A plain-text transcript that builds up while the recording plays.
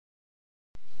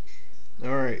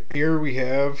Alright, here we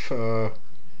have at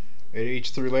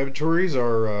H3 Laboratories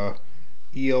our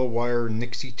EL Wire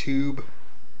Nixie Tube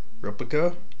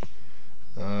replica.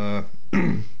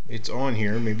 It's on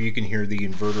here. Maybe you can hear the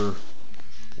inverter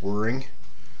whirring.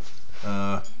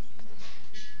 We've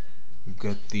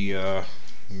got the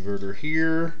inverter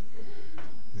here,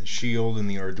 the shield and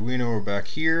the Arduino are back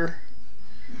here,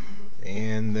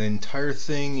 and the entire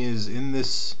thing is in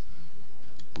this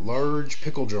large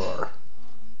pickle jar.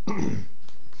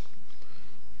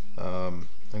 I'm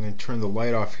going to turn the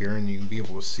light off here and you can be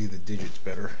able to see the digits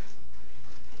better.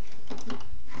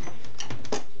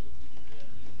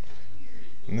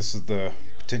 And this is the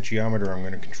potentiometer I'm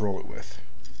going to control it with.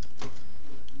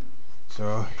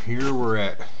 So here we're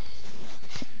at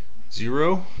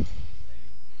 0,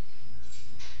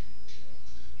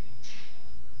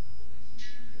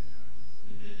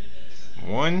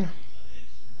 1,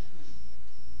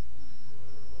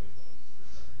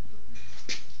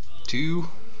 2,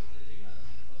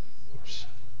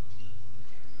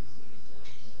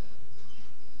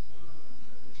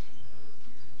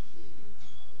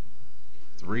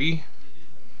 3,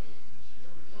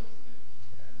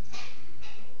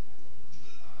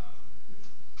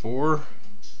 4,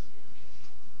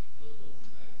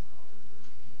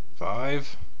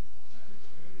 5,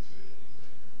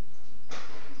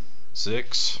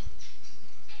 6.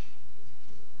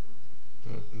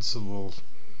 It's a little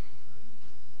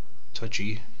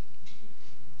touchy.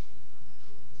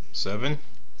 7,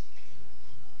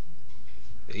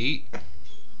 8,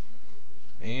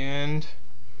 and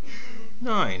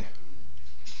 9.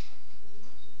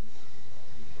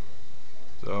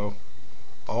 So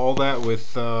all that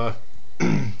with all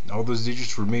those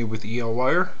digits were made with EL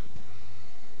wire,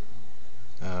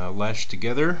 lashed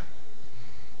together,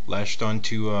 lashed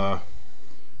onto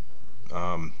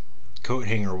coat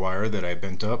hanger wire that I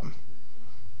bent up,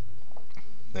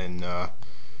 then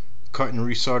cut and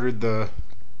resoldered the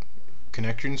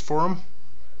connections for them,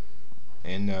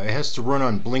 and it has to run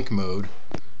on blink mode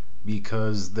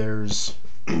because there's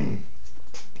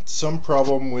some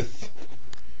problem with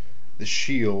the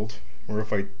shield where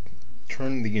if I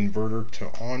turn the inverter to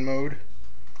on mode,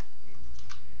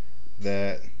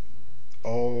 that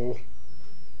all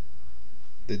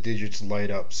the digits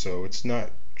light up, so it's not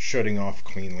shutting off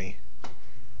cleanly.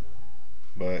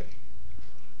 But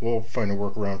we'll find a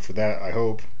workaround for that, I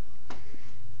hope.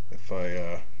 If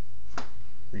I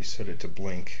reset it to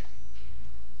blink,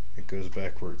 it goes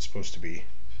back where it's supposed to be.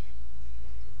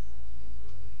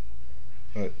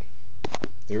 But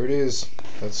there it is.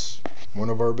 That's one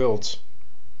of our builds.